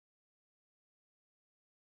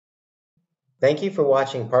Thank you for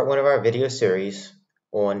watching part one of our video series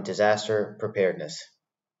on disaster preparedness.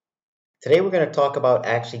 Today we're going to talk about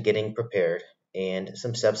actually getting prepared and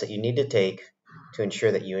some steps that you need to take to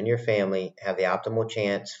ensure that you and your family have the optimal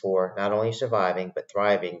chance for not only surviving but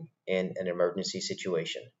thriving in an emergency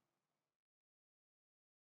situation.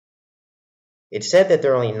 It's said that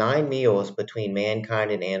there are only 9 meals between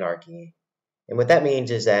mankind and anarchy. And what that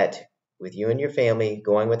means is that with you and your family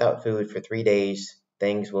going without food for 3 days,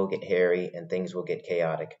 things will get hairy and things will get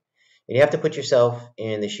chaotic. And you have to put yourself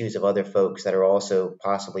in the shoes of other folks that are also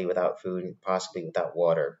possibly without food and possibly without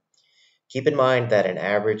water. Keep in mind that an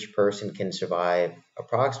average person can survive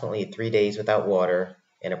approximately 3 days without water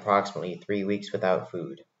and approximately 3 weeks without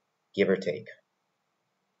food, give or take.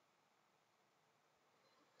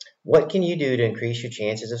 What can you do to increase your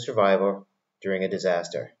chances of survival during a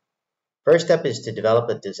disaster? First step is to develop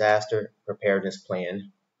a disaster preparedness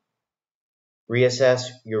plan. Reassess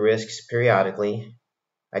your risks periodically.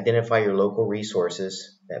 Identify your local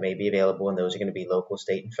resources that may be available, and those are going to be local,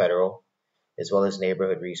 state, and federal, as well as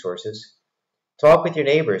neighborhood resources. Talk with your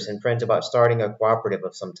neighbors and friends about starting a cooperative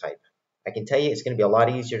of some type. I can tell you it's going to be a lot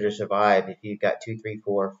easier to survive if you've got 2, 3,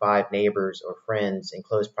 4, 5 neighbors or friends in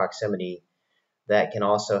close proximity that can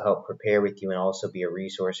also help prepare with you and also be a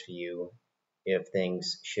resource for you if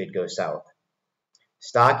things should go south.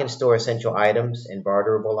 Stock and store essential items and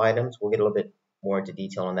barterable items. We'll get a little bit more into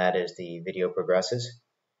detail on that as the video progresses.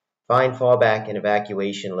 Find fallback and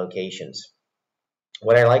evacuation locations.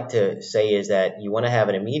 What I like to say is that you want to have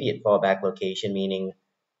an immediate fallback location, meaning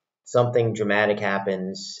something dramatic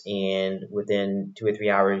happens and within 2 or 3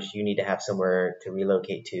 hours you need to have somewhere to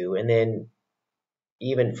relocate to. And then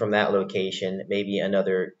even from that location, maybe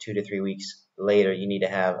another 2 to 3 weeks later, you need to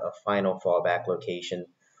have a final fallback location.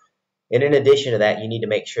 And in addition to that, you need to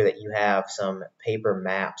make sure that you have some paper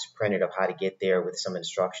maps printed of how to get there with some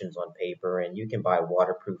instructions on paper. And you can buy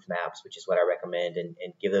waterproof maps, which is what I recommend, and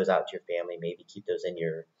give those out to your family. Maybe keep those in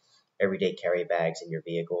your everyday carry bags in your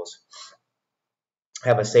vehicles.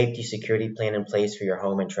 Have a safety security plan in place for your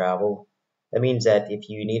home and travel. That means that if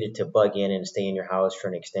you needed to bug in and stay in your house for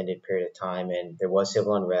an extended period of time and there was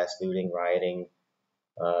civil unrest, looting, rioting,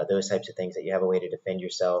 those types of things, that you have a way to defend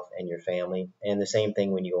yourself and your family. And the same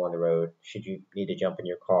thing when you go on the road. Should you need to jump in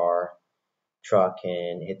your car, truck,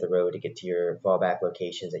 and hit the road to get to your fallback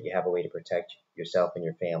locations, that you have a way to protect yourself and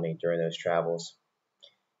your family during those travels.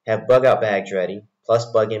 Have bug out bags ready,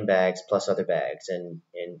 plus bug in bags, plus other bags. And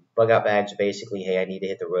bug out bags are basically, hey, I need to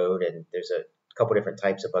hit the road, and there's a couple different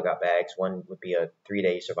types of bug out bags. One would be a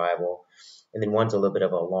 3-day survival, and then one's a little bit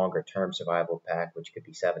of a longer term survival pack, which could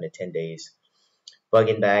be 7 to 10 days.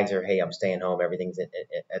 Bug-in bags are, hey, I'm staying home, everything's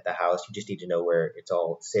at the house, you just need to know where it's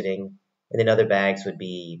all sitting. And then other bags would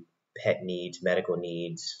be pet needs, medical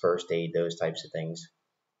needs, first aid, those types of things.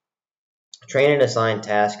 Train and assign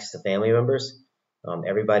tasks to family members.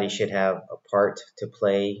 Everybody should have a part to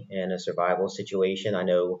play in a survival situation. I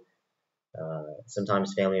know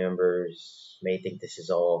sometimes family members may think this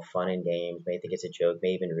is all fun and games, may think it's a joke, may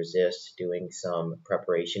even resist doing some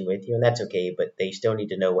preparation with you, and that's okay, but they still need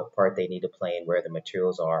to know what part they need to play and where the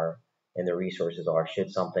materials are and the resources are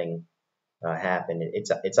should something happen.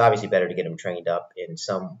 It's obviously better to get them trained up in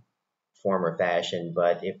some form or fashion,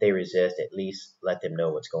 but if they resist, at least let them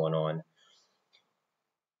know what's going on.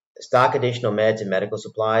 Stock additional meds and medical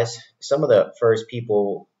supplies. Some of the first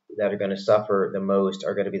people that are going to suffer the most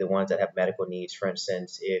are going to be the ones that have medical needs. For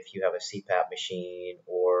instance, if you have a CPAP machine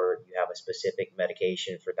or you have a specific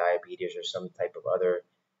medication for diabetes or some type of other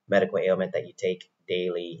medical ailment that you take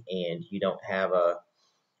daily and you don't have a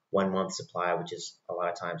 1 month supply, which is a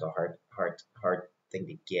lot of times a hard thing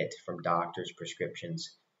to get from doctors'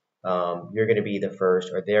 prescriptions, you're going to be the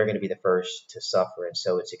first, or they're going to be the first to suffer. And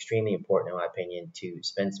so it's extremely important, in my opinion, to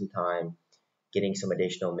spend some time getting some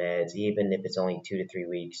additional meds, even if it's only 2 to 3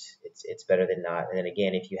 weeks. It's better than not. And then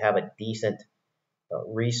again, if you have a decent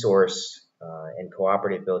resource and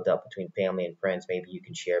cooperative built up between family and friends, maybe you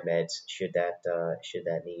can share meds should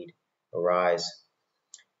that need arise.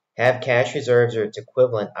 Have cash reserves or its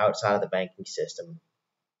equivalent outside of the banking system.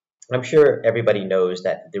 I'm sure everybody knows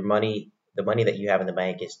that the money that you have in the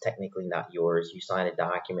bank is technically not yours. You sign a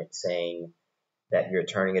document saying that you're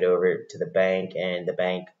turning it over to the bank, and the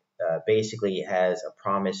bank basically has a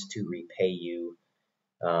promise to repay you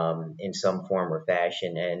in some form or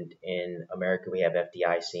fashion. And in America, we have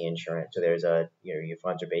FDIC insurance, so there's your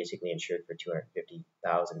funds are basically insured for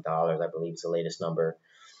 $250,000, I believe is the latest number.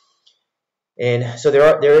 And so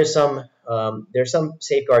there's some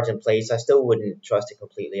safeguards in place. I still wouldn't trust it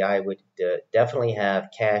completely. I would definitely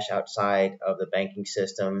have cash outside of the banking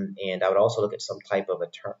system, and I would also look at some type of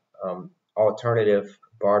alternative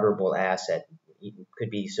barterable asset. It could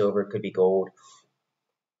be silver, could be gold,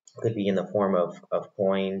 could be in the form of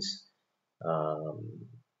coins, um,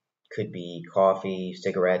 could be coffee,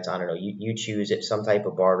 cigarettes, I don't know. You choose it, some type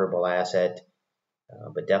of barterable asset,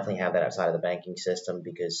 but definitely have that outside of the banking system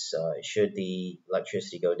because should the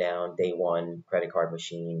electricity go down day one, credit card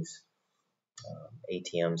machines,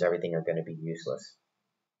 ATMs, everything are going to be useless.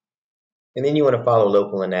 And then you want to follow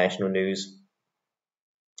local and national news.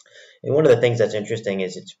 And one of the things that's interesting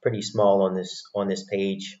is it's pretty small on this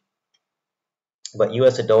page, but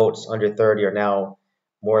U.S. adults under 30 are now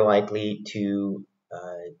more likely to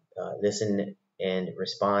listen and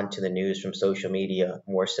respond to the news from social media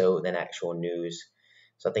more so than actual news.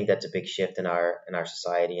 So I think that's a big shift in our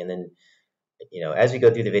society. And then, as we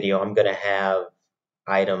go through the video, I'm going to have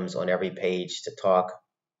items on every page to talk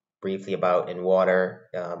briefly about. And water,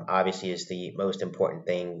 obviously, is the most important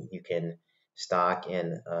thing you can stock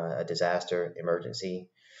in a disaster emergency,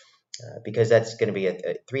 because that's going to be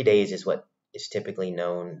 3 days is what is typically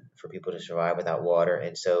known for people to survive without water.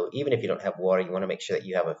 And so even if you don't have water, you want to make sure that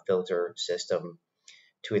you have a filter system,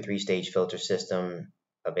 2 or 3 stage filter system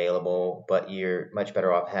available, but you're much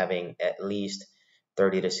better off having at least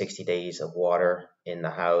 30 to 60 days of water in the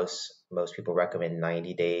house. Most people recommend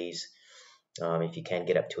 90 days. If you can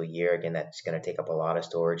get up to a year, again, that's going to take up a lot of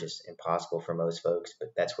storage. It's impossible for most folks, but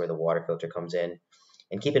that's where the water filter comes in.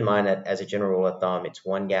 And keep in mind that as a general rule of thumb, it's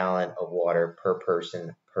 1 gallon of water per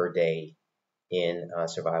person per day in a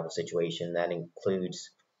survival situation. That includes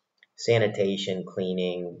sanitation,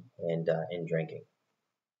 cleaning, and drinking.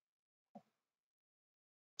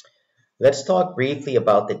 Let's talk briefly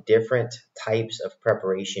about the different types of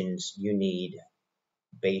preparations you need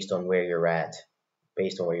based on where you're at,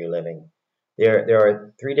 based on where you're living. There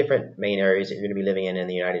are 3 different main areas that you're going to be living in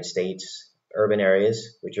the United States. Urban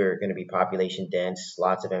areas, which are going to be population dense,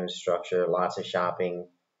 lots of infrastructure, lots of shopping,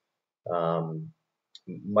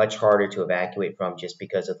 much harder to evacuate from just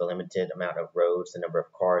because of the limited amount of roads, the number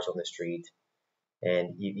of cars on the street.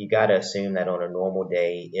 And you got to assume that on a normal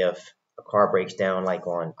day, if a car breaks down like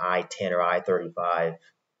on I-10 or I-35,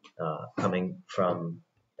 coming from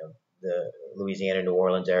the Louisiana, New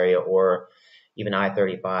Orleans area, or even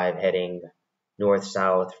I-35 heading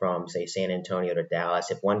north-south from, say, San Antonio to Dallas,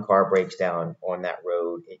 if one car breaks down on that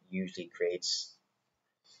road, it usually creates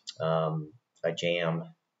a jam,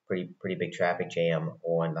 pretty big traffic jam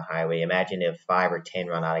on the highway. Imagine if 5 or 10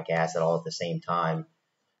 run out of gas all at the same time.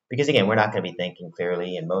 Because again, we're not going to be thinking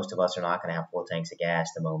clearly, and most of us are not going to have full tanks of gas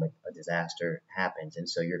the moment a disaster happens. And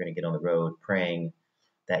so you're going to get on the road praying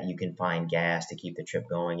that you can find gas to keep the trip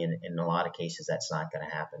going, and in a lot of cases, that's not going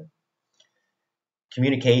to happen.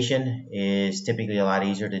 Communication is typically a lot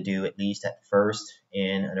easier to do, at least at first,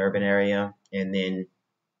 in an urban area, and then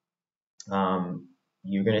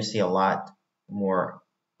you're going to see a lot more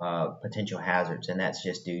potential hazards, and that's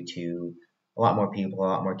just due to a lot more people, a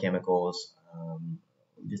lot more chemicals,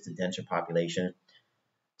 just a denser population.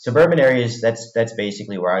 Suburban areas, that's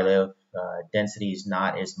basically where I live. Density is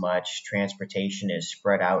not as much. Transportation is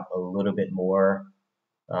spread out a little bit more.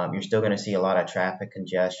 You're still going to see a lot of traffic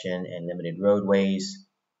congestion and limited roadways.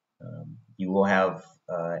 You will have,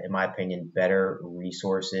 in my opinion, better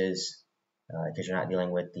resources because you're not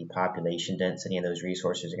dealing with the population density, and those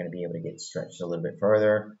resources are going to be able to get stretched a little bit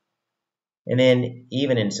further. And then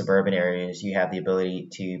even in suburban areas, you have the ability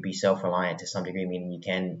to be self-reliant to some degree, meaning you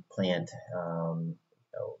can plant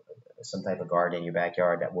some type of garden in your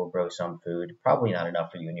backyard that will grow some food. Probably not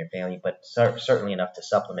enough for you and your family, but certainly enough to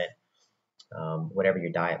supplement whatever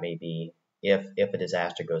your diet may be if a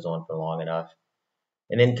disaster goes on for long enough.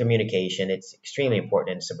 And then communication, it's extremely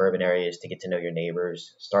important in suburban areas to get to know your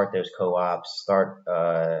neighbors, start those co-ops, start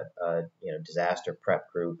disaster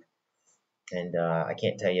prep group. And I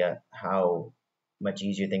can't tell you how much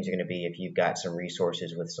easier things are going to be if you've got some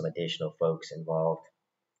resources with some additional folks involved.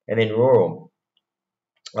 And then rural.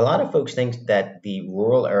 A lot of folks think that the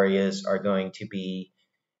rural areas are going to be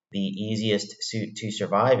the easiest to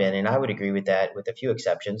survive in, and I would agree with that with a few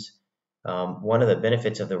exceptions. One of the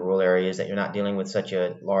benefits of the rural area is that you're not dealing with such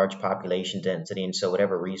a large population density, and so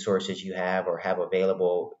whatever resources you have or have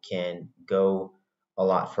available can go a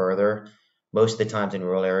lot further. Most of the times in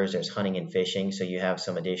rural areas, there's hunting and fishing, so you have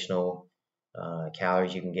some additional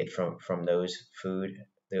calories you can get from those food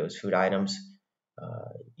items.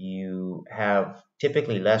 You have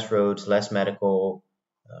typically less roads, less medical,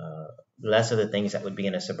 less of the things that would be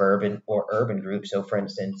in a suburban or urban group. So for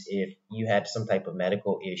instance, if you had some type of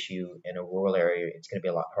medical issue in a rural area, it's going to be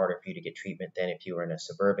a lot harder for you to get treatment than if you were in a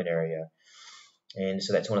suburban area. And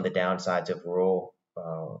so that's one of the downsides of rural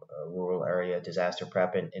rural area disaster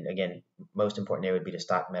prep. And again, most important there would be to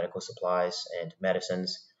stock medical supplies and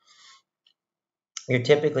medicines. You're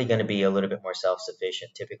typically going to be a little bit more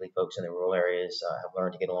self-sufficient. Typically, folks in the rural areas have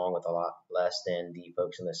learned to get along with a lot less than the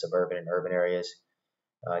folks in the suburban and urban areas.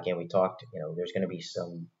 Again, we talked, there's going to be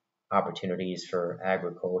some opportunities for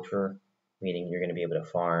agriculture, meaning you're going to be able to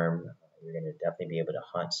farm, you're going to definitely be able to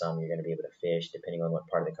hunt some, you're going to be able to fish, depending on what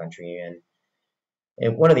part of the country you're in.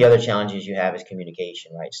 And one of the other challenges you have is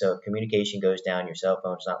communication, right? So if communication goes down, your cell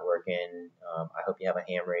phone's not working, I hope you have a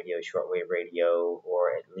ham radio, shortwave radio,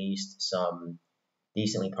 or at least some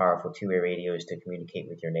decently powerful two-way radios to communicate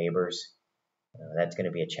with your neighbors. That's going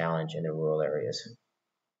to be a challenge in the rural areas.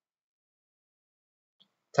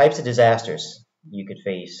 Types of disasters you could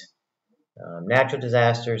face. Natural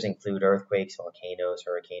disasters include earthquakes, volcanoes,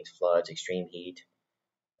 hurricanes, floods, extreme heat,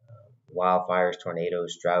 wildfires,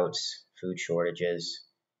 tornadoes, droughts, food shortages,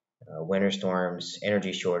 winter storms,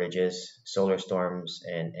 energy shortages, solar storms,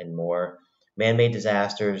 and more. Man-made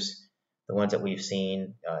disasters, the ones that we've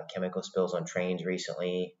seen, chemical spills on trains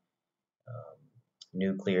recently,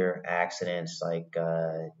 nuclear accidents like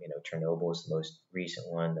Chernobyl is the most recent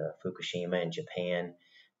one, Fukushima in Japan.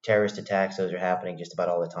 Terrorist attacks, those are happening just about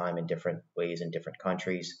all the time in different ways in different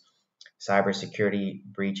countries. Cybersecurity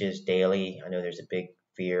breaches daily. I know there's a big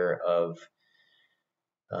fear of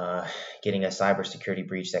getting a cybersecurity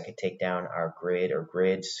breach that could take down our grid or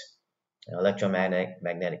grids.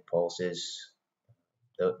 Electromagnetic pulses,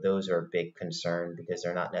 those are a big concern because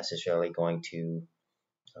they're not necessarily going to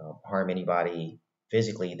harm anybody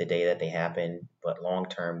physically the day that they happen, but long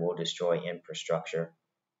term will destroy infrastructure.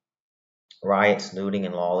 Riots, looting,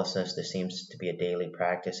 and lawlessness, this seems to be a daily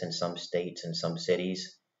practice in some states and some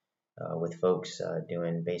cities, with folks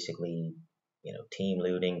doing basically, team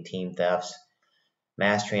looting, team thefts.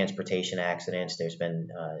 Mass transportation accidents, there's been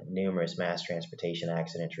numerous mass transportation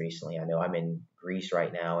accidents recently. I know I'm in Greece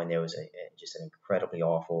right now, and there was just an incredibly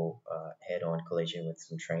awful head-on collision with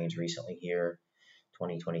some trains recently here,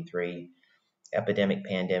 2023. Epidemic,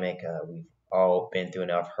 pandemic, we've all been through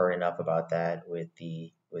enough, heard enough about that with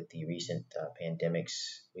the recent pandemics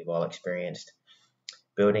we've all experienced.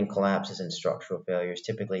 Building collapses and structural failures,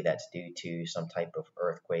 typically that's due to some type of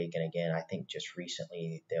earthquake. And again, I think just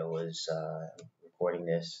recently there was, recording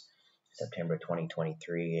this September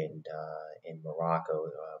 2023, and in Morocco,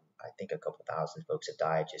 I think a couple thousand folks have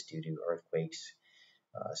died just due to earthquakes,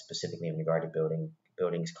 specifically in regard to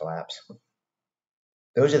buildings collapse.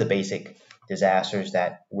 Those are the basic disasters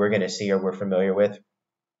that we're going to see or we're familiar with.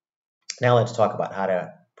 Now let's talk about how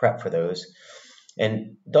to prep for those.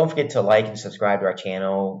 And don't forget to like and subscribe to our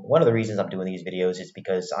channel. One of the reasons I'm doing these videos is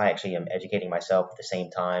because I actually am educating myself at the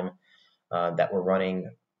same time that we're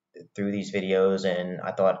running through these videos. And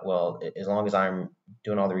I thought, well, as long as I'm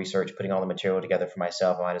doing all the research, putting all the material together for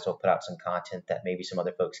myself, I might as well put out some content that maybe some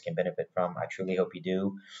other folks can benefit from. I truly hope you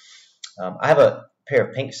do. I have a pair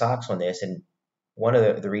of pink socks on this, and one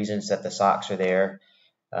of the reasons that the socks are there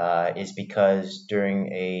is because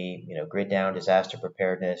during a grid down, disaster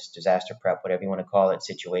preparedness, disaster prep, whatever you want to call it,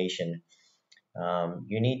 situation,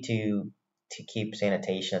 you need to keep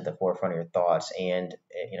sanitation at the forefront of your thoughts. And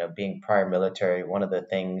being prior military, one of the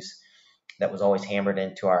things that was always hammered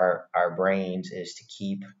into our brains is to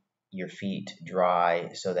keep your feet dry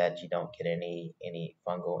so that you don't get any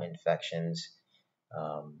fungal infections.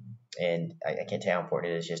 And I can't tell how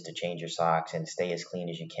important it is just to change your socks and stay as clean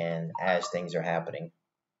as you can as things are happening.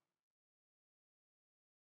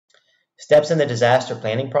 Steps in the disaster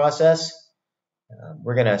planning process.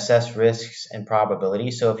 We're going to assess risks and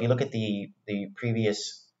probabilities. So if you look at the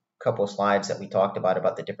previous couple of slides that we talked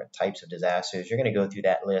about the different types of disasters, you're going to go through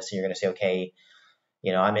that list and you're going to say, okay,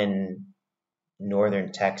 I'm in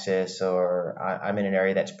northern Texas, or I'm in an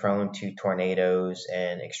area that's prone to tornadoes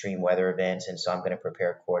and extreme weather events, and so I'm going to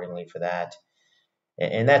prepare accordingly for that.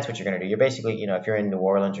 And that's what you're going to do. You're basically, if you're in New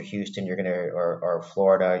Orleans or Houston, you're going to, or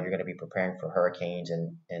Florida, you're going to be preparing for hurricanes.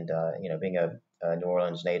 And being a New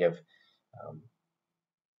Orleans native,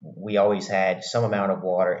 we always had some amount of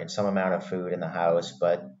water and some amount of food in the house.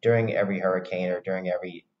 But during every hurricane or during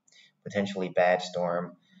every potentially bad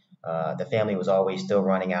storm, the family was always still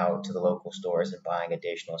running out to the local stores and buying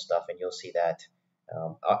additional stuff. And you'll see that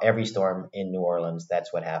every storm in New Orleans,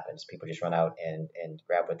 that's what happens. People just run out and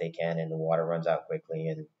grab what they can, and the water runs out quickly,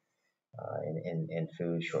 and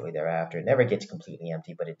food shortly thereafter. It never gets completely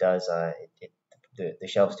empty, but it does. The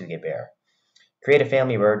shelves do get bare. Create a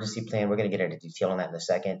family emergency plan. We're going to get into detail on that in a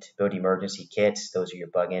second. Build emergency kits. Those are your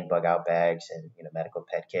bug in, bug out bags, and medical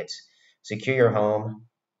pet kits. Secure your home.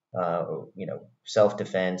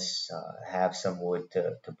 Self-defense. Have some wood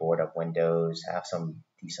to board up windows. Have some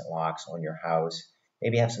decent locks on your house.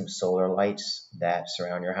 Maybe have some solar lights that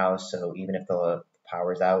surround your house, so even if the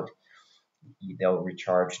power's out, they'll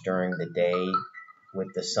recharge during the day with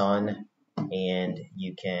the sun, and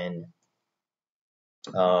you can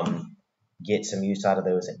get some use out of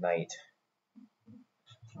those at night.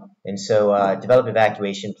 And so develop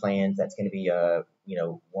evacuation plans. That's going to be a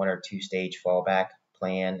 1 or 2 stage fallback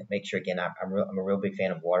plan. Make sure, again, I'm a real big fan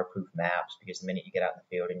of waterproof maps, because the minute you get out in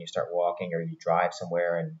the field and you start walking, or you drive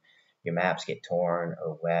somewhere and your maps get torn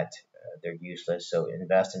or wet, they're useless. So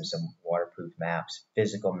invest in some waterproof maps,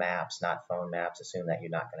 physical maps, not phone maps. Assume that you're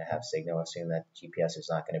not going to have signal. Assume that GPS is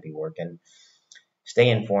not going to be working. Stay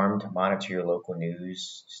informed. Monitor your local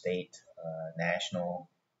news, state, national.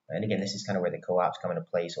 And again, this is kind of where the co-ops come into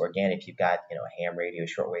place. Or again, if you've got a ham radio,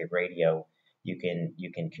 shortwave radio, you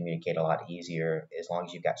can communicate a lot easier, as long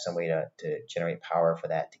as you've got some way to generate power for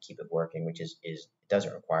that to keep it working, which is it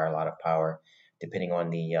doesn't require a lot of power, depending on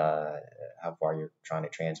the how far you're trying to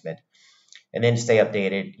transmit. And then stay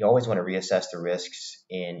updated. You always want to reassess the risks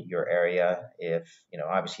in your area. If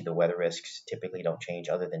obviously the weather risks typically don't change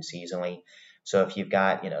other than seasonally. So if you've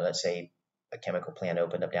got let's say a chemical plant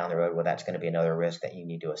opened up down the road, well, that's going to be another risk that you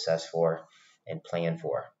need to assess for and plan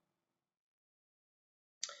for.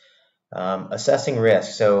 Assessing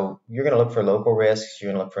risk. So you're going to look for local risks.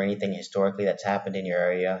 You're going to look for anything historically that's happened in your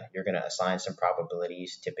area. You're going to assign some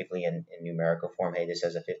probabilities, typically in numerical form. Hey, this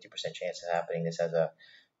has a 50% chance of happening. This has a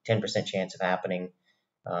 10% chance of happening.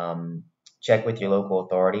 Check with your local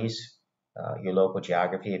authorities, your local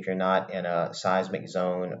geography. If you're not in a seismic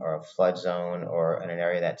zone or a flood zone, or in an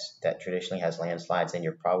area that traditionally has landslides, then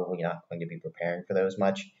you're probably not going to be preparing for those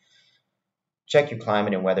much. Check your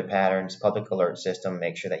climate and weather patterns, public alert system.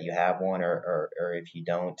 Make sure that you have one, or if you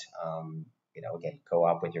don't, again,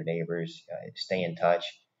 co-op with your neighbors. Stay in touch,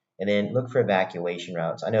 and then look for evacuation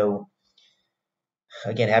routes. I know,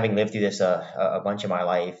 again, having lived through this a bunch of my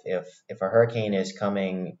life, if a hurricane is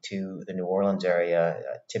coming to the New Orleans area,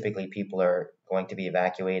 typically people are going to be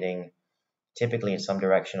evacuating, typically in some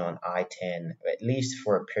direction on I-10, at least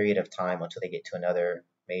for a period of time until they get to another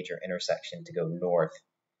major intersection to go north.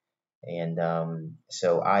 And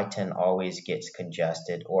so I-10 always gets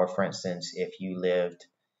congested. Or, for instance, if you lived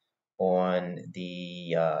on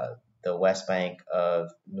the West Bank of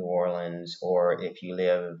New Orleans, or if you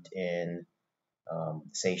lived in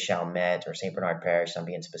say Chalmette or St. Bernard Parish, I'm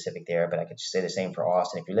being specific there, but I could say the same for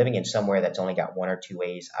Austin. If you're living in somewhere that's only got 1 or 2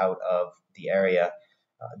 ways out of the area,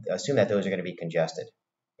 assume that those are going to be congested,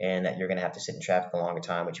 and that you're going to have to sit in traffic a longer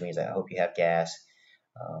time, which means I hope you have gas.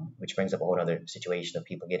 Which brings up a whole other situation of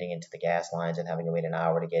people getting into the gas lines and having to wait an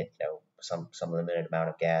hour to get some limited amount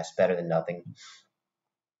of gas. Better than nothing.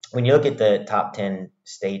 When you look at the top 10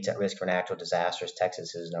 states at risk for natural disasters,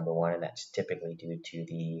 Texas is number 1, and that's typically due to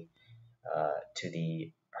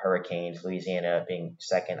the hurricanes. Louisiana being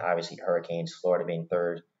second, obviously hurricanes. Florida being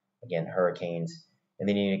third, again hurricanes. And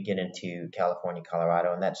then you get into California,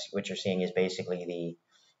 Colorado, and that's what you're seeing is basically the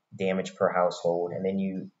damage per household. And then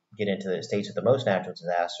you get into the states with the most natural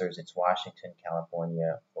disasters. It's Washington,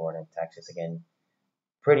 California, Florida, and Texas. Again,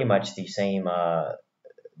 pretty much the same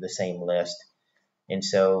list. And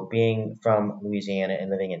so, being from Louisiana and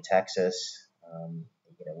living in Texas,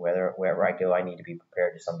 wherever I go, I need to be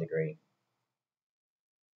prepared to some degree.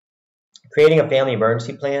 Creating a family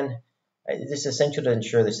emergency plan. This is essential to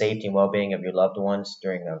ensure the safety and well-being of your loved ones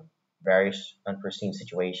during various unforeseen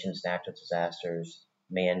situations, natural disasters,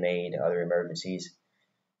 man-made, other emergencies.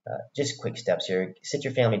 Just quick steps here. Sit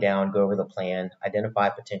your family down, go over the plan, identify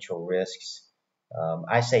potential risks.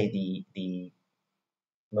 I say the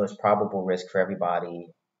most probable risk for everybody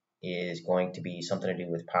is going to be something to do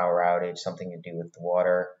with power outage, something to do with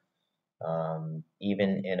water.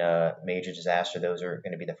 Even in a major disaster, those are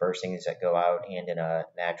going to be the first things that go out. And in a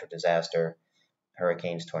natural disaster,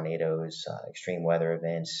 hurricanes, tornadoes, extreme weather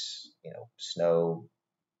events, snow,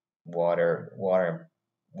 water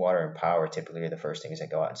and power typically are the first things that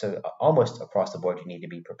go out. So almost across the board, you need to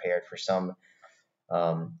be prepared for some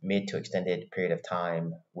mid to extended period of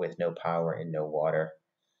time with no power and no water.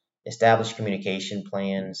 Establish communication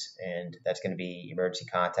plans, and that's going to be emergency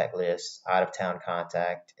contact lists, out-of-town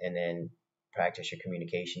contact, and then practice your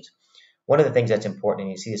communications. One of the things that's important,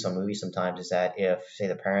 and you see this on movies sometimes, is that if, say,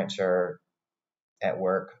 the parents are at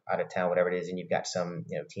work, out of town, whatever it is, and you've got some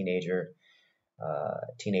teenagers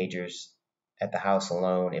at the house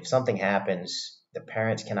alone, if something happens, the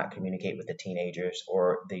parents cannot communicate with the teenagers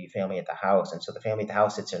or the family at the house. And so the family at the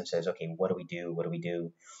house sits there and says, okay, what do we do? What do we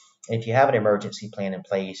do? And if you have an emergency plan in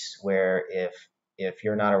place where if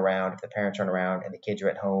you're not around, if the parents aren't around and the kids are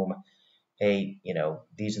at home, hey,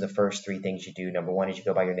 these are the first three things you do. Number one is you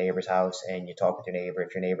go by your neighbor's house and you talk with your neighbor.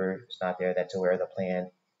 If your neighbor is not there that's aware of the plan,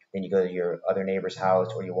 then you go to your other neighbor's house,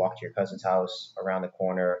 or you walk to your cousin's house around the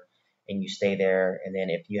corner and you stay there. And then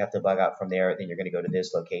if you have to bug out from there, then you're going to go to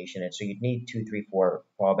this location. And so you'd need 2, 3, 4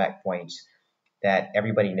 fallback points that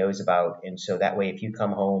everybody knows about. And so that way, if you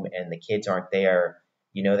come home and the kids aren't there,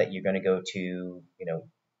 you know that you're going to go to,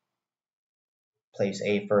 place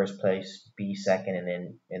A first, place B second,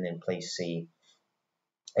 and then place C.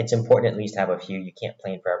 It's important at least to have a few. You can't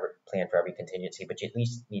plan for every contingency, but you at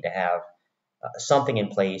least need to have something in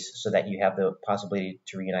place so that you have the possibility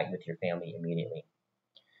to reunite with your family immediately.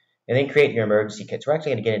 And then create your emergency kits. We're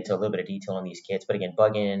actually going to get into a little bit of detail on these kits, but again,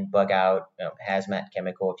 bug in, bug out, hazmat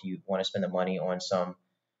chemical. If you want to spend the money on some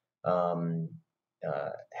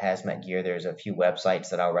hazmat gear, there's a few websites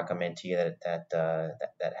that I'll recommend to you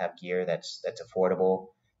that have gear that's affordable.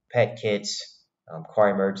 Pet kits, car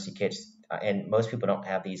emergency kits, and most people don't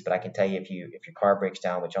have these, but I can tell you if your car breaks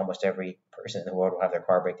down, which almost every person in the world will have their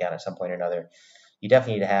car break down at some point or another, you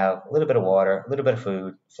definitely need to have a little bit of water, a little bit of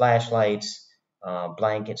food, flashlights,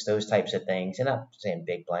 blankets, those types of things. And I'm not saying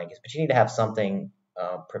big blankets, but you need to have something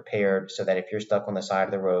prepared so that if you're stuck on the side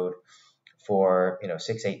of the road for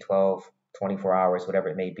 6, 8, 12, 24 hours, whatever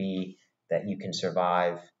it may be, that you can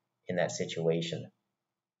survive in that situation.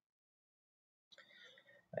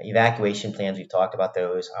 Evacuation plans, we've talked about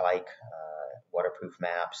those. I like waterproof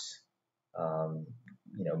maps,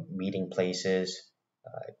 meeting places,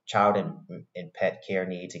 child and pet care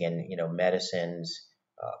needs, again, medicines,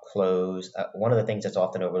 clothes. One of the things that's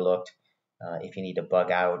often overlooked if you need to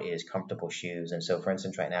bug out is comfortable shoes. And so, for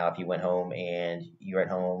instance, right now, if you went home and you're at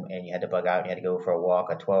home and you had to bug out and you had to go for a walk,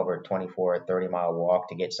 a 12 or 24 or 30-mile walk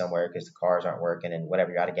to get somewhere because the cars aren't working and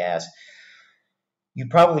whatever, you're out of gas, you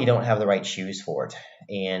probably don't have the right shoes for it.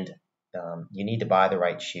 And you need to buy the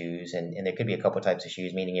right shoes, and there could be a couple types of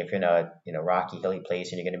shoes, meaning if you're in a rocky, hilly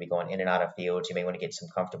place and you're going to be going in and out of fields, you may want to get some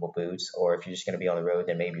comfortable boots, or if you're just going to be on the road,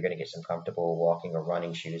 then maybe you're going to get some comfortable walking or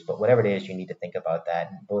running shoes. But whatever it is, you need to think about that,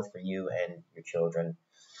 both for you and your children.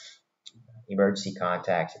 Emergency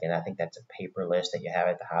contacts, again, I think that's a paper list that you have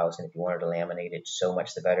at the house, and if you wanted to laminate it, so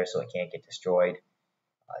much the better so it can't get destroyed.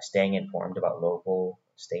 Staying informed about local,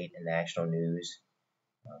 state, and national news.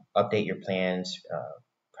 Update your plans,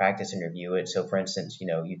 practice and review it. So for instance,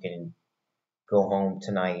 you can go home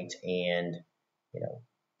tonight and,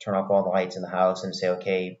 turn off all the lights in the house and say,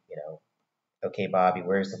 okay, okay, Bobby,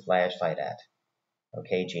 where's the flashlight at?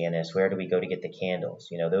 Okay, Janice, where do we go to get the candles?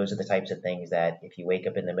 Those are the types of things that if you wake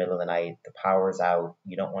up in the middle of the night, the power's out,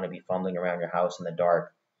 you don't want to be fumbling around your house in the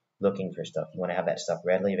dark looking for stuff. You want to have that stuff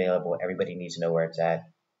readily available. Everybody needs to know where it's at.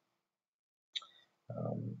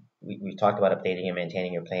 We talked about updating and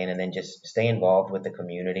maintaining your plan, and then just stay involved with the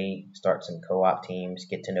community, start some co-op teams,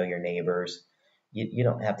 get to know your neighbors. You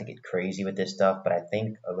don't have to get crazy with this stuff, but I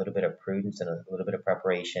think a little bit of prudence and a little bit of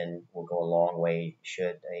preparation will go a long way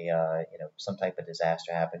should some type of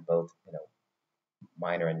disaster happen, both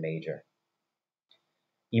minor and major.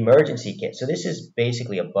 Emergency kit. So this is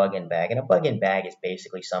basically a bug-in bag, and a bug-in bag is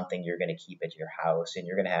basically something you're going to keep at your house, and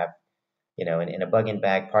you're going to have in a bug-in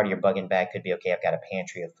bag, part of your bug-in bag could be, okay, I've got a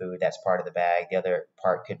pantry of food. That's part of the bag. The other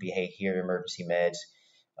part could be, hey, here are emergency meds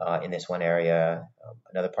in this one area.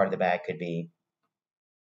 Another part of the bag could be,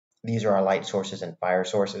 these are our light sources and fire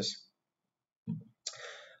sources.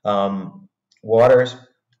 Waters,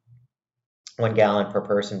 1 gallon per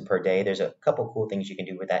person per day. There's a couple cool things you can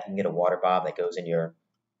do with that. You can get a water bob that goes in your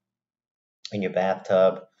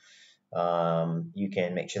bathtub. You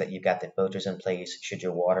can make sure that you've got the filters in place should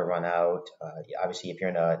your water run out. Obviously, if you're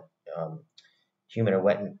in a humid or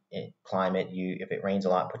wet climate, if it rains a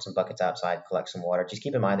lot, put some buckets outside, collect some water. Just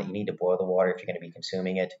keep in mind that you need to boil the water if you're going to be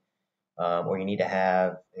consuming it, or you need to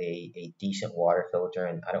have a decent water filter.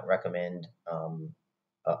 And I don't recommend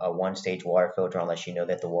a one-stage water filter unless you know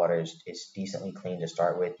that the water is decently clean to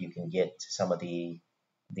start with. You can get some of the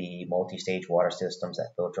multi-stage water systems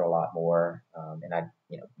that filter a lot more, and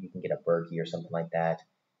you can get a Berkey or something like that,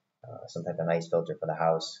 some type of nice filter for the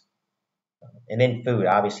house. And then food,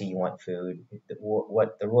 obviously you want food. The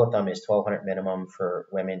rule of thumb is 1,200 minimum for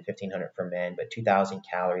women, 1,500 for men, but 2,000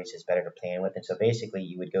 calories is better to plan with. And so basically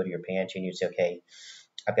you would go to your pantry and you'd say, okay,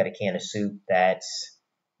 I've got a can of soup that's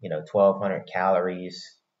 1,200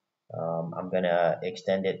 calories. I'm going to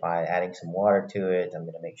extend it by adding some water to it. I'm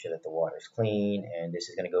going to make sure that the water is clean, and this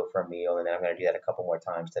is going to go for a meal, and then I'm going to do that a couple more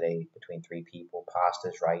times today between 3 people.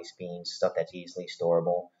 Pastas, rice, beans, stuff that's easily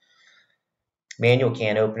storable. Manual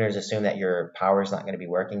can openers assume that your power is not going to be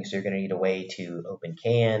working, so you're going to need a way to open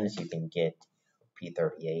cans. You can get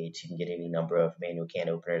P38s. You can get any number of manual can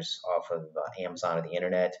openers off of Amazon or the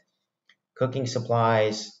internet. Cooking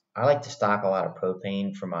supplies, I like to stock a lot of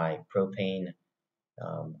propane for my propane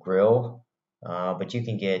grill, but you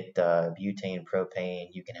can get butane, propane,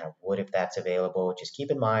 you can have wood if that's available. Just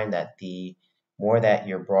keep in mind that the more that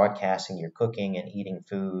you're broadcasting your cooking and eating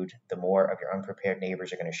food, the more of your unprepared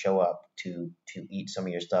neighbors are going to show up to eat some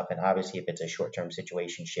of your stuff. And obviously, if it's a short-term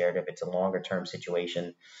situation, shared. If it's a longer-term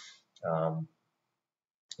situation, um,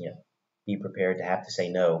 you know, be prepared to have to say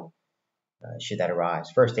no should that arise.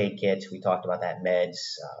 First aid kits, we talked about that, meds,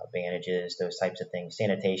 bandages, those types of things,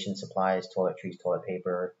 sanitation supplies, toiletries, toilet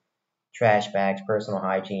paper, trash bags, personal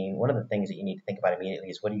hygiene. One of the things that you need to think about immediately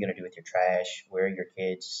is what are you going to do with your trash? Where are your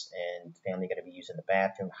kids and family going to be using the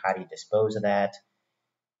bathroom? How do you dispose of that?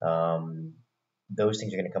 Those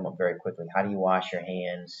things are going to come up very quickly. How do you wash your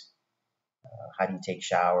hands? How do you take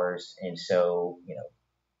showers? And so,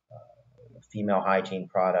 female hygiene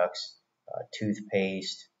products,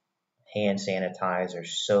 toothpaste, hand sanitizer,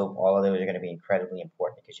 soap, all of those are going to be incredibly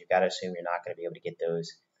important because you've got to assume you're not going to be able to get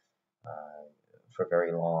those for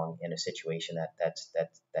very long in a situation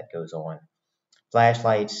that goes on.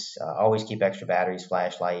 Flashlights, always keep extra batteries,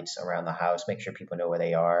 flashlights around the house. Make sure people know where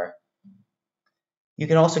they are. You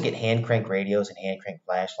can also get hand crank radios and hand crank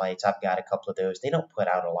flashlights. I've got a couple of those. They don't put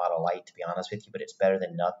out a lot of light, to be honest with you, but it's better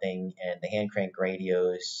than nothing. And the hand crank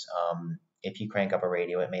radios, if you crank up a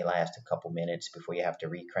radio, it may last a couple minutes before you have to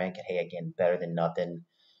re-crank it. Hey, again, better than nothing.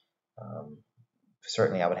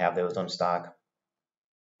 Certainly, I would have those on stock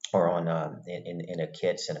or on in a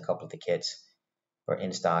kits, in a couple of the kits, or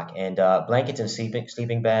in stock. And blankets and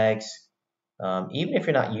sleeping bags. Even if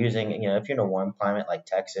you're not using, if you're in a warm climate like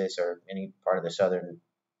Texas or any part of the southern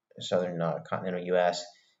continental U.S.,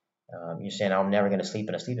 you're saying, I'm never going to sleep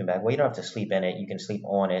in a sleeping bag. Well, you don't have to sleep in it. You can sleep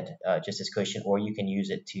on it just as cushion, or you can use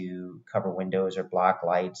it to cover windows or block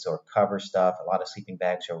lights or cover stuff. A lot of sleeping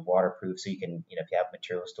bags are waterproof, so you can, if you have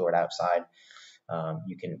material stored outside,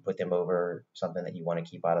 you can put them over something that you want to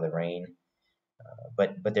keep out of the rain.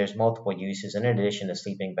 But there's multiple uses. And in addition to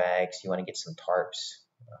sleeping bags, you want to get some tarps.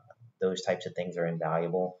 Those types of things are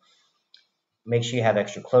invaluable. Make sure you have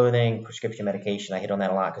extra clothing, prescription medication. I hit on that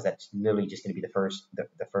a lot because that's literally just going to be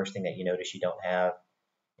the first thing that you notice you don't have.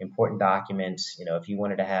 Important documents. If you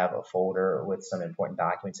wanted to have a folder with some important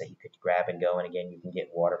documents that you could grab and go, and again, you can get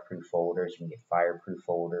waterproof folders, you can get fireproof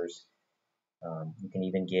folders. You can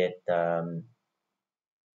even get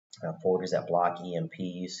folders that block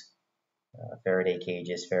EMPs, Faraday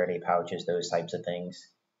cages, Faraday pouches, those types of things.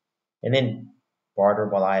 And then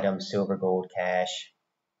barterable items, silver, gold, cash.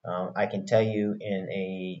 I can tell you in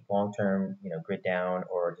a long-term, grid down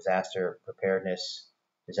or disaster preparedness,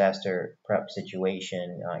 disaster prep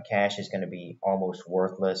situation, cash is going to be almost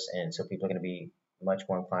worthless, and so people are going to be much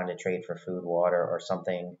more inclined to trade for food, water, or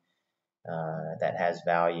something that has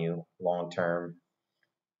value long-term.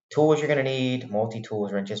 Tools you're going to need: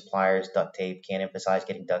 multi-tools, wrenches, pliers, duct tape. Can't emphasize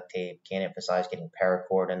getting duct tape. Can't emphasize getting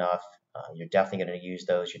paracord enough. You're definitely going to use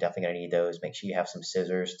those. You're definitely going to need those. Make sure you have some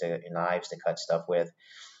scissors and knives to cut stuff with.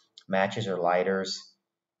 Matches or lighters.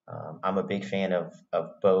 I'm a big fan of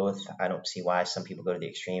both. I don't see why some people go to the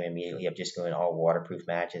extreme immediately of just going all waterproof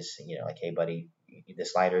matches. Like, hey, buddy,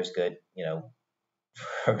 this lighter is good,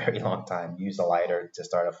 for a very long time. Use a lighter to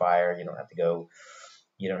start a fire. You don't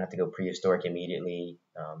have to go prehistoric immediately.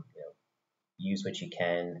 Use what you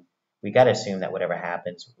can. We got to assume that whatever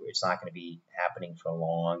happens, it's not going to be happening for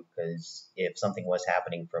long, because if something was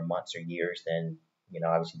happening for months or years, then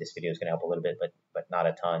obviously this video is going to help a little bit, but not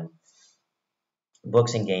a ton.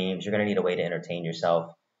 Books and games. You're going to need a way to entertain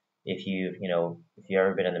yourself. If you've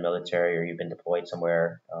ever been in the military or you've been deployed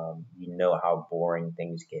somewhere, you know how boring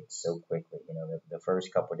things get so quickly. The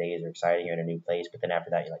first couple of days are exciting. You're in a new place, but then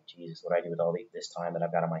after that, you're like, Jesus, what do I do with all this time that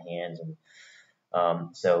I've got on my hands? And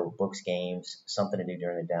so books, games, something to do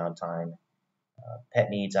during the downtime. Pet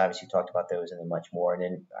needs, obviously, we talked about those, and then much more. And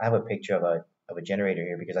then I have a picture of a generator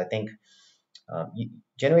here because I think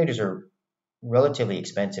generators are relatively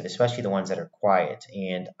expensive, especially the ones that are quiet.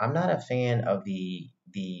 And I'm not a fan of the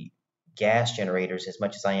gas generators as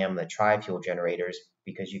much as I am the tri-fuel generators,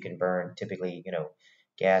 because you can burn typically,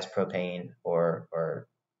 gas, propane, or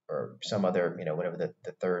some other, whatever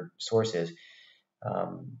the third source is.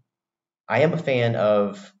 I am a fan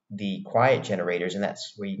of the quiet generators, and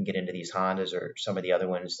that's where you can get into these Hondas or some of the other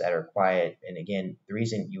ones that are quiet. And again, the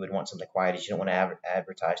reason you would want something quiet is you don't want to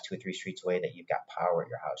advertise 2 or 3 streets away that you've got power at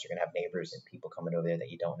your house. You're going to have neighbors and people coming over there that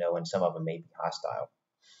you don't know, and some of them may be hostile.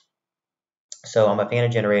 So I'm a fan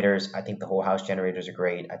of generators. I think the whole house generators are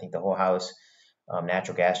great. I think the whole house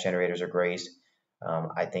natural gas generators are great.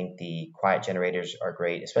 I think the quiet generators are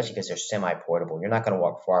great, especially because they're semi-portable. You're not going to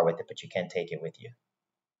walk far with it, but you can take it with you.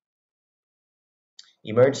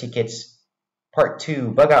 Emergency kits, Part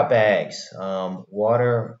 2, bug out bags,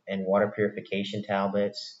 water and water purification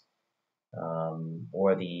tablets,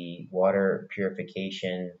 or the water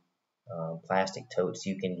purification plastic totes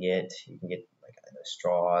you can get. You can get like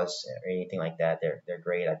straws or anything like that. They're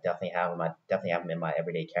great. I definitely have them. I definitely have them in my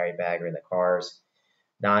everyday carry bag or in the cars.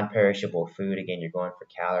 Non-perishable food. Again, you're going for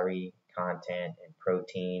calorie content and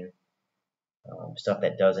protein, stuff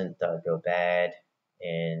that doesn't go bad.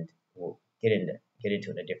 And we'll get into it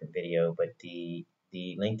in a different video. But the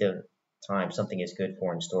length of time something is good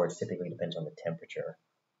for in storage typically depends on the temperature,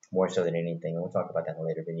 more so than anything. And we'll talk about that in a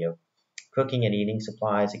later video. Cooking and eating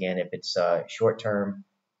supplies, again, if it's short term,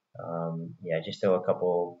 yeah, just throw a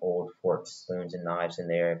couple old forks, spoons, and knives in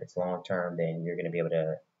there. If it's long term, then you're going to be able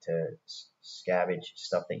to scavenge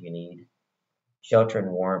stuff that you need. Shelter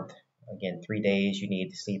and warmth, again, 3 days. You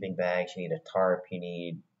need sleeping bags, you need a tarp, you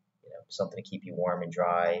need something to keep you warm and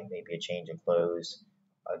dry, maybe a change of clothes.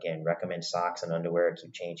 Again, recommend socks and underwear.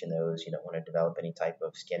 Keep changing those. You don't want to develop any type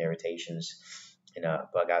of skin irritations in a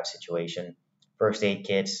bug out situation. First aid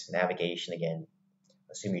kits, navigation. Again,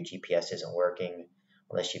 assume your GPS isn't working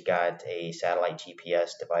unless you've got a satellite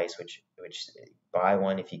GPS device, which buy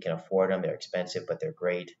one if you can afford them. They're expensive, but they're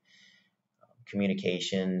great.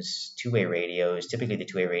 Communications, two-way radios. Typically, the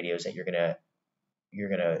two-way radios that you're gonna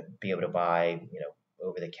be able to buy,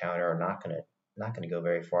 over the counter are not gonna go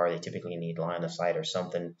very far. They typically need line of sight or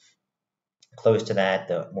something close to that.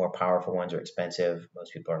 The more powerful ones are expensive.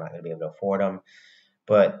 Most people are not going to be able to afford them.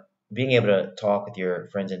 But being able to talk with your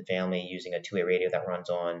friends and family using a two-way radio that runs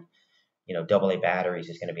on, AA batteries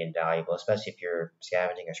is going to be invaluable, especially if you're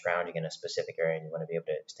scavenging or scrounging in a specific area and you want to be able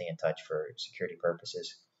to stay in touch for security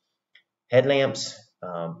purposes. Headlamps,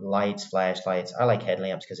 lights, flashlights. I like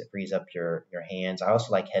headlamps because it frees up your hands. I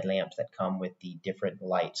also like headlamps that come with the different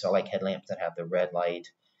lights. So I like headlamps that have the red light,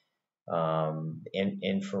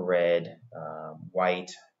 infrared,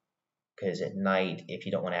 white, because at night, if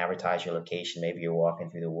you don't want to advertise your location, maybe you're walking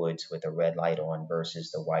through the woods with a red light on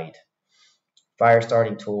versus the white. Fire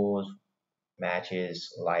starting tools,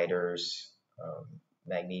 matches, lighters,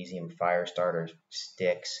 magnesium fire starters,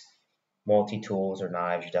 sticks, multi-tools or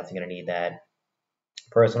knives. You're definitely going to need that.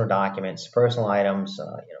 Personal documents, personal items,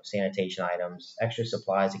 sanitation items, extra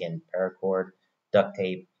supplies. Again, paracord, duct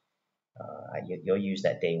tape. You'll use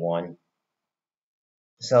that day one.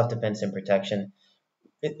 Self-defense and protection.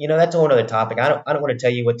 That's a whole other topic. I don't want to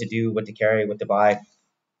tell you what to do, what to carry, what to buy.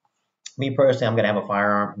 Me personally, I'm going to have a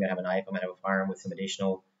firearm. I'm going to have a knife. I'm going to have a firearm with some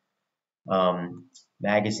additional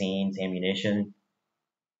magazines, ammunition.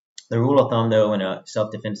 The rule of thumb, though, in a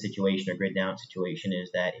self-defense situation or grid down situation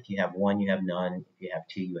is that if you have one, you have none. If you have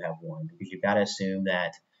two, you have one. Because you've got to assume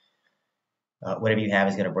that whatever you have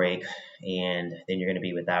is going to break, and then you're going to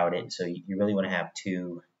be without it. So you really want to have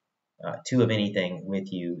two of anything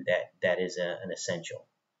with you that is an essential.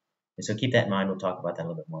 And so keep that in mind. We'll talk about that a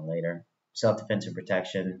little bit more later. Self-defense and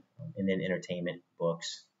protection, and then entertainment,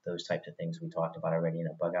 books, those types of things we talked about already in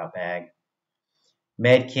a bug-out bag.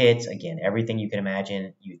 Med kits, again, everything you can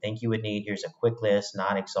imagine you think you would need. Here's a quick list,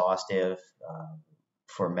 not exhaustive,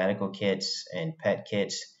 for medical kits and pet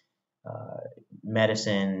kits,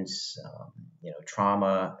 medicines,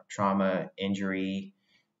 trauma, injury,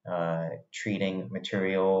 treating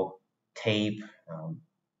material, tape,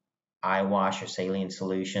 eye wash or saline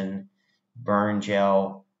solution, burn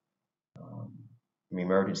gel,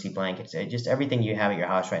 emergency blankets, just everything you have at your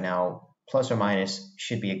house right now, plus or minus,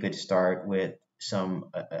 should be a good start with some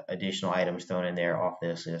additional items thrown in there off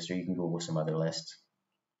this list, or you can Google some other lists.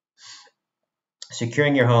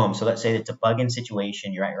 Securing your home. So let's say it's a bug-in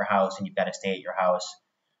situation. You're at your house and you've got to stay at your house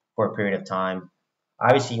for a period of time.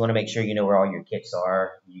 Obviously, you want to make sure you know where all your kits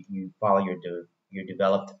are. You follow your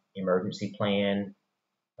developed emergency plan.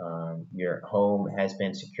 Your home has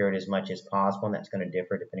been secured as much as possible, and that's going to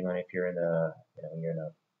differ depending on if you're in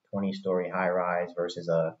a 20-story high-rise versus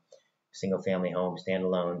a single-family home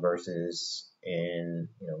standalone versus in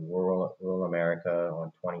rural America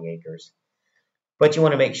on 20 acres. But you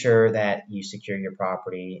want to make sure that you secure your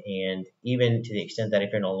property, and even to the extent that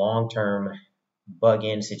if you're in a long-term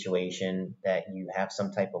bug-in situation, that you have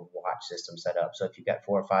some type of watch system set up. So if you've got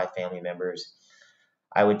 4 or 5 family members,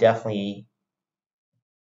 I would definitely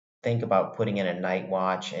think about putting in a night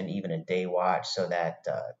watch and even a day watch so that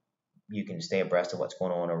you can stay abreast of what's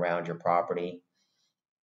going on around your property.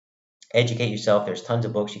 Educate yourself. There's tons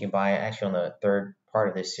of books you can buy. Actually, on the third part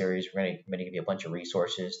of this series, we're going to give you a bunch of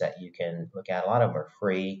resources that you can look at. A lot of them are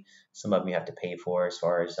free. Some of them you have to pay for as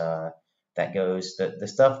far as that goes. The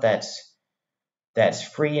stuff that's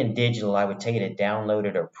free and digital, I would tell you to download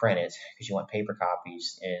it or print it because you want paper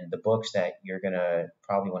copies. And the books that you're going to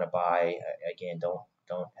probably want to buy, again, don't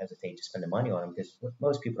don't hesitate to spend the money on them, because what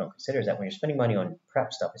most people don't consider is that when you're spending money on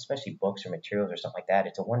prep stuff, especially books or materials or something like that,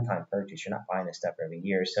 it's a one-time purchase. You're not buying this stuff every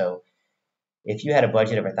year. So if you had a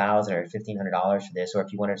budget of $1,000 or $1,500 for this, or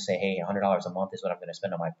if you wanted to say, hey, $100 a month is what I'm going to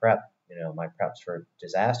spend on my prep, my preps for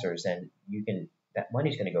disasters, then that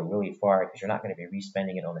money's going to go really far, because you're not going to be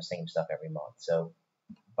re-spending it on the same stuff every month. So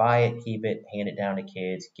buy it, keep it, hand it down to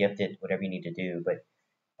kids, gift it, whatever you need to do. But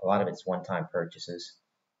a lot of it's one-time purchases.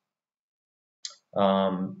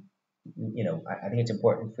 I think it's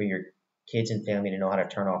important for your kids and family to know how to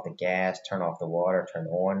turn off the gas, turn off the water, turn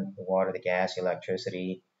on the water, the gas, the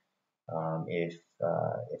electricity. If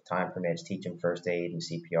time permits, teach them first aid and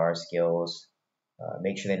CPR skills.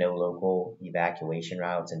 Make sure they know local evacuation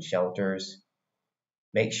routes and shelters.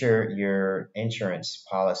 Make sure your insurance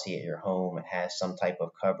policy at your home has some type of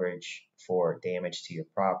coverage for damage to your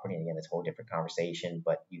property. And again, that's a whole different conversation,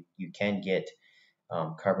 but you can get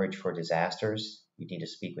coverage for disasters. You need to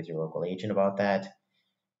speak with your local agent about that.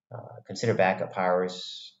 Consider backup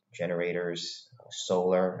powers, generators,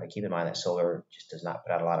 solar. Keep in mind that solar just does not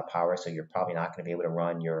put out a lot of power, so you're probably not going to be able to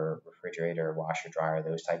run your refrigerator, washer, dryer,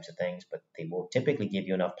 those types of things, but they will typically give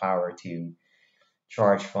you enough power to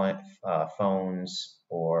charge phones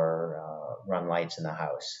or run lights in the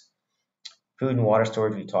house. Food and water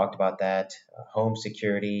storage, we talked about that. Home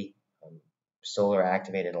security, solar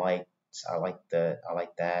activated lights. I like that.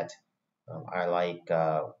 I like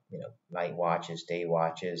night watches, day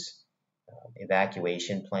watches.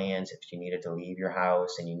 Evacuation plans. If you needed to leave your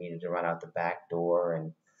house and you needed to run out the back door,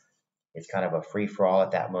 and it's kind of a free-for-all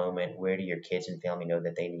at that moment, where do your kids and family know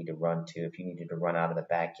that they need to run to? If you needed to run out of the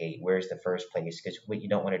back gate, where's the first place? Because what you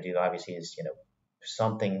don't want to do, obviously, is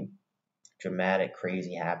something dramatic,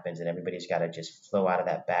 crazy happens, and everybody's got to just flow out of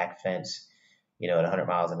that back fence, at 100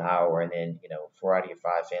 miles an hour, and then 4 out of your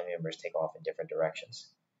 5 family members take off in different directions.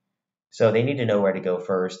 So they need to know where to go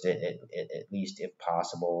first, at least if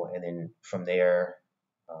possible, and then from there,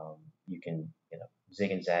 you can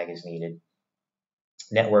zig and zag as needed.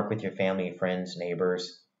 Network with your family, friends,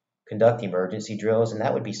 neighbors. Conduct emergency drills, and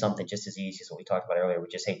that would be something just as easy as what we talked about earlier. We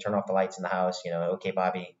just say, turn off the lights in the house. Okay,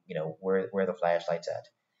 Bobby, where are the flashlights at?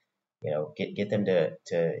 Get them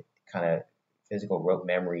to kind of physical rote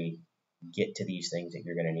memory, get to these things that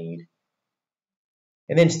you're going to need,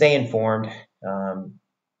 and then stay informed.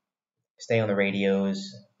 Stay on the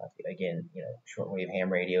radios. Again, shortwave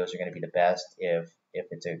ham radios are going to be the best if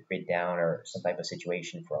it's a grid down or some type of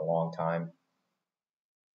situation for a long time.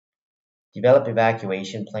 Develop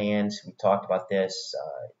evacuation plans. We talked about this.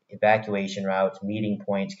 Evacuation routes, meeting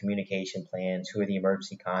points, communication plans. Who are the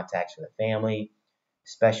emergency contacts for the family?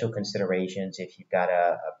 Special considerations if you've got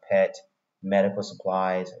a pet, medical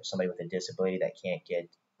supplies, or somebody with a disability that can't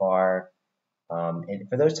get far. And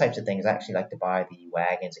for those types of things, I actually like to buy the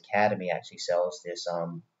Wagons. Academy actually sells this, I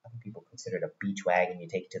think people consider it a beach wagon. You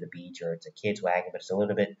take it to the beach, or it's a kid's wagon, but it's a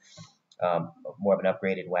little bit more of an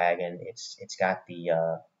upgraded wagon. It's got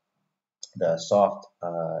the soft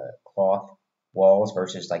cloth walls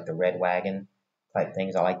versus like the red wagon type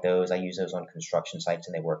things. I like those. I use those on construction sites,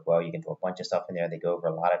 and they work well. You can throw a bunch of stuff in there. They go over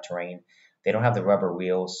a lot of terrain. They don't have the rubber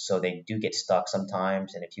wheels, so they do get stuck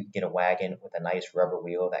sometimes. And if you get a wagon with a nice rubber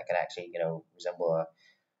wheel that can actually, resemble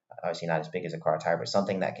obviously not as big as a car tire, but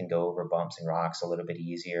something that can go over bumps and rocks a little bit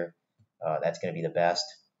easier, that's going to be the best.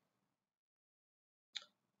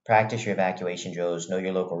 Practice your evacuation drills. Know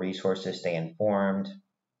your local resources. Stay informed.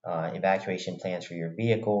 Evacuation plans for your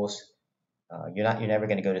vehicles. You're never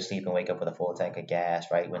going to go to sleep and wake up with a full tank of gas,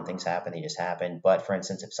 right? When things happen, they just happen. But for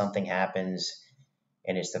instance, if something happens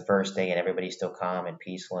and it's the first day and everybody's still calm and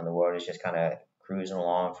peaceful and the world is just kind of cruising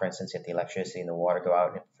along, for instance, if the electricity and the water go out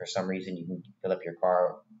and if for some reason you can fill up your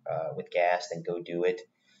car with gas, then go do it.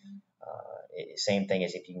 Same thing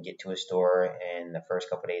as if you can get to a store in the first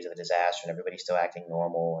couple of days of a disaster and everybody's still acting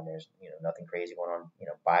normal and there's nothing crazy going on.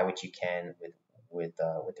 Buy what you can with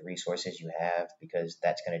the resources you have, because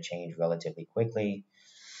that's going to change relatively quickly.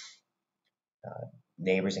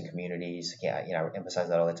 Neighbors and communities, I emphasize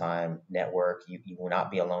that all the time. Network. You will not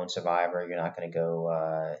be a lone survivor. You're not going to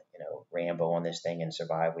go Rambo on this thing and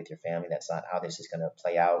survive with your family. That's not how this is going to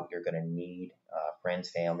play out. You're going to need friends,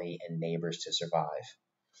 family, and neighbors to survive.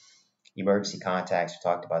 Emergency contacts, we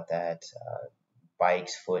talked about that.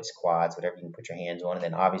 Bikes, foots, quads, whatever you can put your hands on, and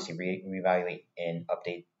then obviously reevaluate and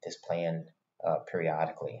update this plan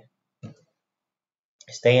periodically.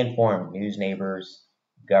 Stay informed. News, neighbors,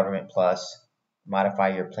 government plus. Modify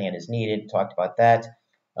your plan as needed. Talked about that.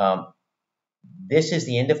 This is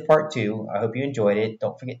the end of part 2. I hope you enjoyed it.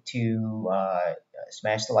 Don't forget to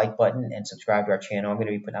smash the like button and subscribe to our channel. I'm going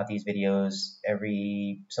to be putting out these videos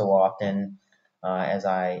every so often. as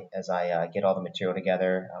I get all the material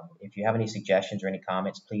together. If you have any suggestions or any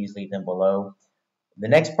comments, please leave them below. The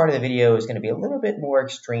next part of the video is going to be a little bit more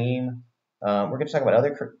extreme. We're going to talk about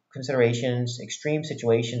other considerations, extreme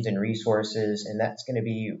situations and resources, and that's going to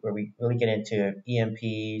be where we really get into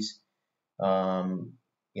EMPs, coronal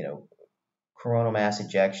mass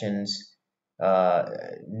ejections,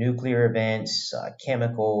 nuclear events,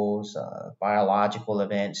 chemicals, biological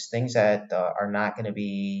events, things that are not going to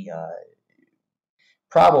be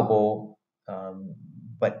probable,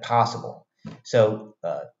 but possible. So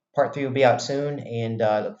part 3 will be out soon, and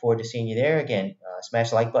look forward to seeing you there. Again, smash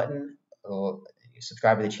the like button,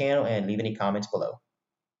 subscribe to the channel, and leave any comments below.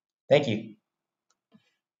 Thank you.